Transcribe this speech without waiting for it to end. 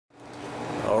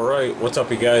Alright, what's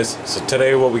up you guys? So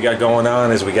today what we got going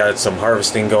on is we got some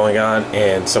harvesting going on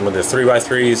and some of the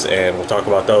 3x3s, and we'll talk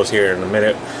about those here in a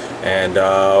minute. And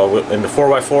in the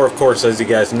 4x4, of course, as you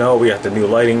guys know, we got the new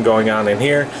lighting going on in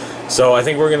here. So I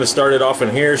think we're going to start it off in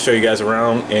here, show you guys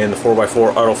around in the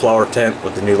 4x4 Autoflower tent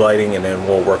with the new lighting, and then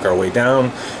we'll work our way down.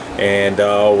 And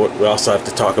we also have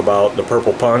to talk about the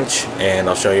purple punch, and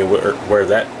I'll show you where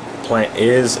that plant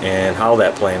is and how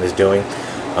that plant is doing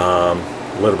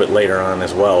a little bit later on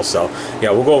as well. So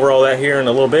yeah, we'll go over all that here in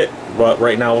a little bit, but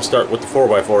right now we'll start with the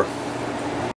 4x4.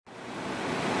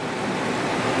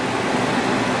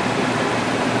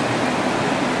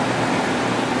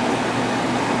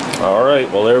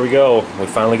 Alright, well there we go. We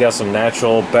finally got some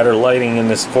natural, better lighting in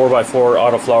this 4x4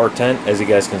 Autoflower tent. As you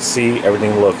guys can see,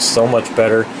 everything looks so much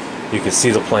better. You can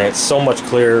see the plant so much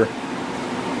clearer.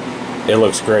 It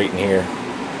looks great in here.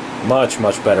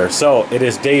 Much better. So it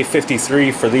is day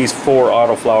 53 for these 4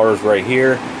 Autoflowers right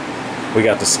here. We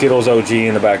got the Skittles OG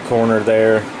in the back corner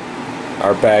there,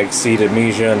 our bag seeded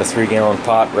Mesia in the 3-gallon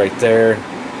pot right there,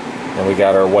 and we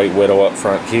got our White Widow up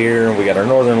front here. We got our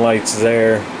Northern Lights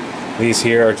there. These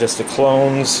here are just the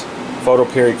clones,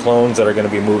 photoperiod clones that are going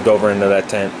to be moved over into that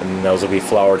tent, and those will be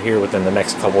flowered here within the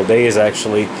next couple days.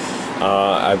 Actually,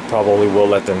 I probably will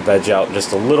let them veg out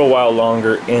just a little while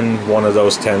longer in one of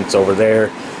those tents over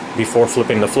there before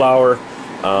flipping the flower.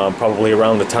 Probably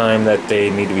around the time that they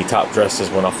need to be top dressed is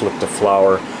when I'll flip the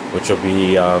flower, which will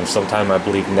be sometime I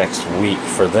believe next week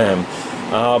for them.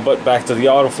 But back to the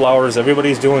Autoflowers,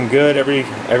 everybody's doing good.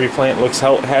 Every plant looks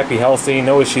happy, healthy,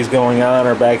 no issues going on.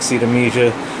 Our bag seed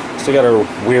Mesia still got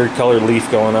our weird colored leaf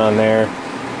going on there,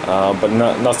 but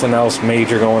nothing else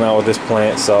major going on with this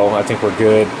plant, so I think we're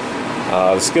good.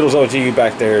 The Skittles OG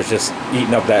back there is just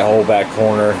eating up that whole back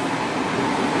corner.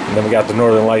 And then we got the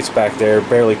Northern Lights back there,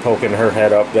 barely poking her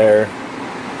head up there.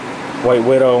 White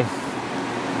Widow,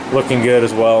 looking good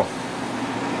as well.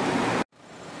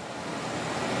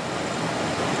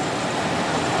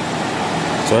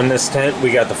 So in this tent,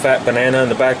 we got the Fat Banana in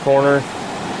the back corner.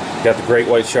 We got the Great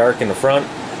White Shark in the front.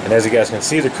 And as you guys can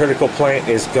see, the critical plant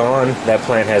is gone. That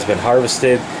plant has been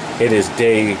harvested. It is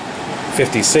day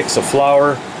 56 of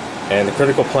flower. And the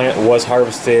critical plant was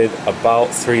harvested about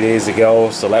 3 days ago,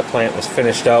 so that plant was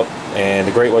finished up. And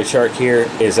the Great White Shark here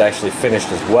is actually finished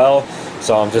as well.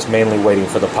 So I'm just mainly waiting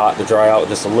for the pot to dry out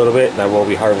just a little bit, and I will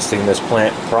be harvesting this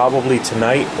plant probably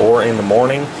tonight or in the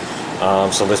morning.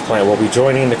 So this plant will be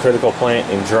joining the critical plant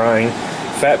in drying.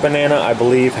 Fat Banana, I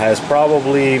believe, has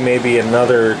probably maybe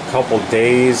another couple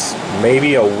days,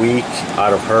 maybe a week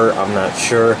out of her. I'm not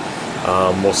sure.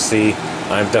 We'll see.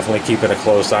 I'm definitely keeping a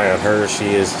close eye on her. She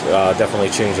is definitely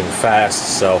changing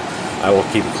fast, so I will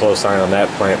keep a close eye on that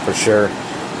plant for sure.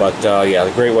 But yeah,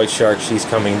 the Great White Shark, she's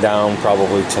coming down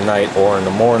probably tonight or in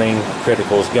the morning.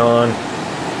 Critical's gone.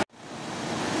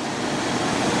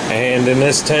 And in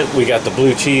this tent, we got the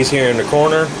blue cheese here in the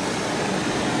corner.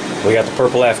 We got the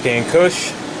purple Afghan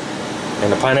Kush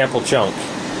and the pineapple chunk.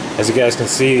 As you guys can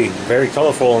see, very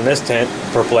colorful in this tent.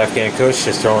 Purple Afghan Kush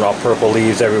is throwing off purple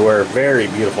leaves everywhere. Very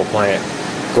beautiful plant.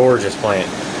 Gorgeous plant.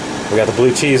 We got the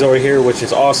blue cheese over here, which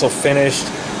is also finished.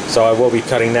 So I will be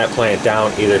cutting that plant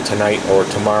down either tonight or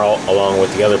tomorrow along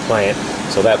with the other plant.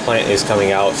 So that plant is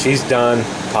coming out. She's done.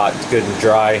 Pot's good and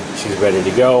dry. She's ready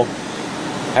to go.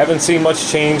 Haven't seen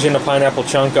much change in the pineapple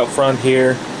chunk up front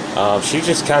here. She's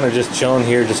just kind of just chilling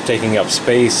here, just taking up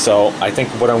space. So I think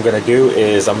what I'm going to do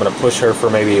is I'm going to push her for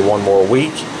maybe one more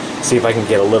week, see if I can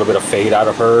get a little bit of fade out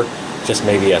of her, just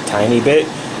maybe a tiny bit.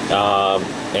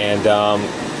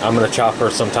 I'm going to chop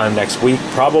her sometime next week,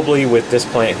 probably with this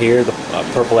plant here, the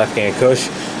purple Afghan Kush.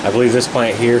 I believe this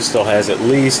plant here still has at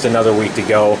least another week to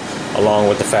go, along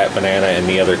with the Fat Banana and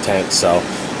the other tent. So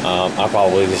I'll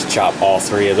probably just chop all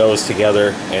 3 of those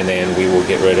together, and then we will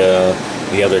get rid of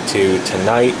the other 2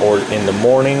 tonight or in the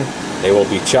morning. They will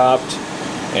be chopped.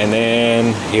 And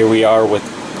then here we are with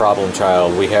Problem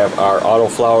Child. We have our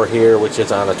Autoflower here, which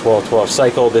is on a 12-12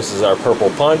 cycle. This is our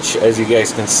purple punch. As you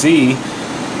guys can see,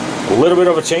 a little bit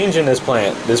of a change in this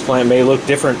plant. This plant may look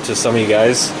different to some of you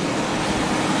guys.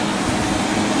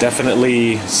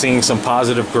 Definitely seeing some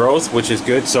positive growth, which is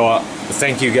good. So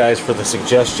thank you guys for the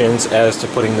suggestions as to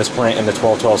putting this plant in the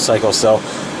 12-12 cycle. So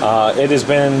it has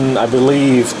been, I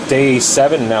believe, day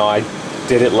 7 now. I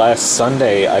did it last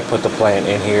Sunday. I put the plant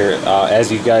in here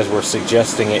as you guys were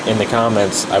suggesting it in the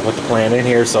comments. I put the plant in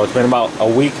here, so it's been about a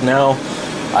week now.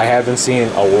 I have been seeing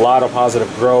a lot of positive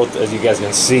growth. As you guys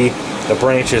can see, the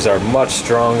branches are much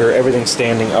stronger. Everything's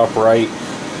standing upright.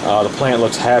 The plant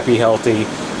looks happy, healthy.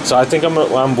 So I think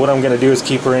what I'm going to do is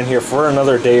keep her in here for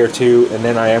another day or two, and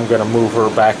then I am going to move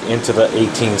her back into the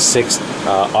 18/6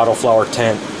 Autoflower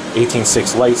tent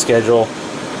 18.6 light schedule.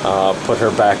 Put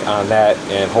her back on that,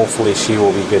 and hopefully she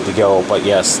will be good to go. But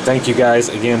yes, thank you guys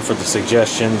again for the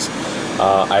suggestions.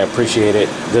 I appreciate it.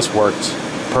 This worked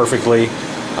perfectly.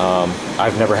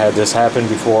 I've never had this happen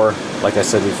before, like I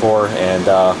said before, and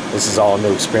this is all a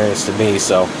new experience to me.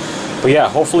 So, but yeah,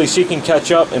 hopefully she can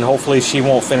catch up, and hopefully she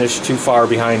won't finish too far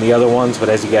behind the other ones. But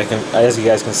as you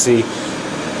guys can see,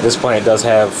 this plant does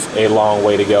have a long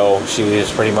way to go. She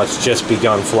has pretty much just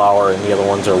begun flower, and the other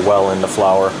ones are well into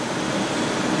flower.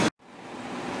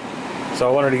 So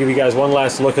I wanted to give you guys one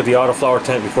last look at the Autoflower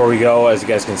tent before we go. As you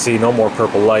guys can see, no more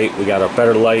purple light. We got a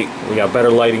better light. We got better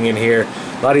lighting in here.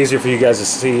 A lot easier for you guys to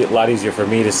see. A lot easier for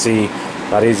me to see. A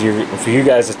lot easier for you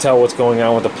guys to tell what's going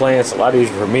on with the plants. A lot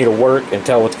easier for me to work and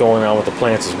tell what's going on with the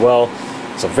plants as well.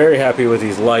 So very happy with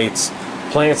these lights.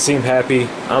 Plants seem happy.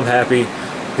 I'm happy.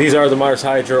 These are the Mars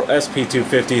Hydro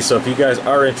SP250, so if you guys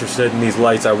are interested in these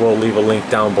lights, I will leave a link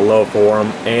down below for them.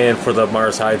 And for the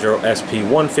Mars Hydro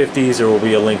SP150s, there will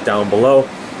be a link down below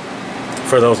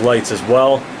for those lights as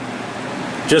well.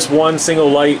 Just one single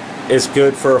light is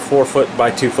good for a 4 foot by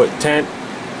 2 foot tent.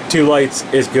 2 lights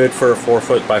is good for a 4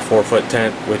 foot by 4 foot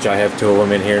tent, which I have 2 of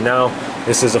them in here now.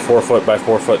 This is a 4 foot by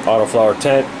 4 foot Autoflower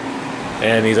tent,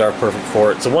 and these are perfect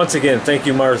for it. So once again, thank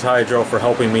you Mars Hydro for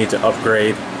helping me to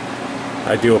upgrade.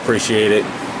 I do appreciate it.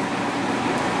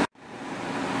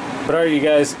 But alright you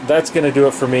guys, that's going to do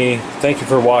it for me. Thank you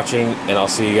for watching, and I'll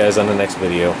see you guys on the next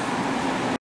video.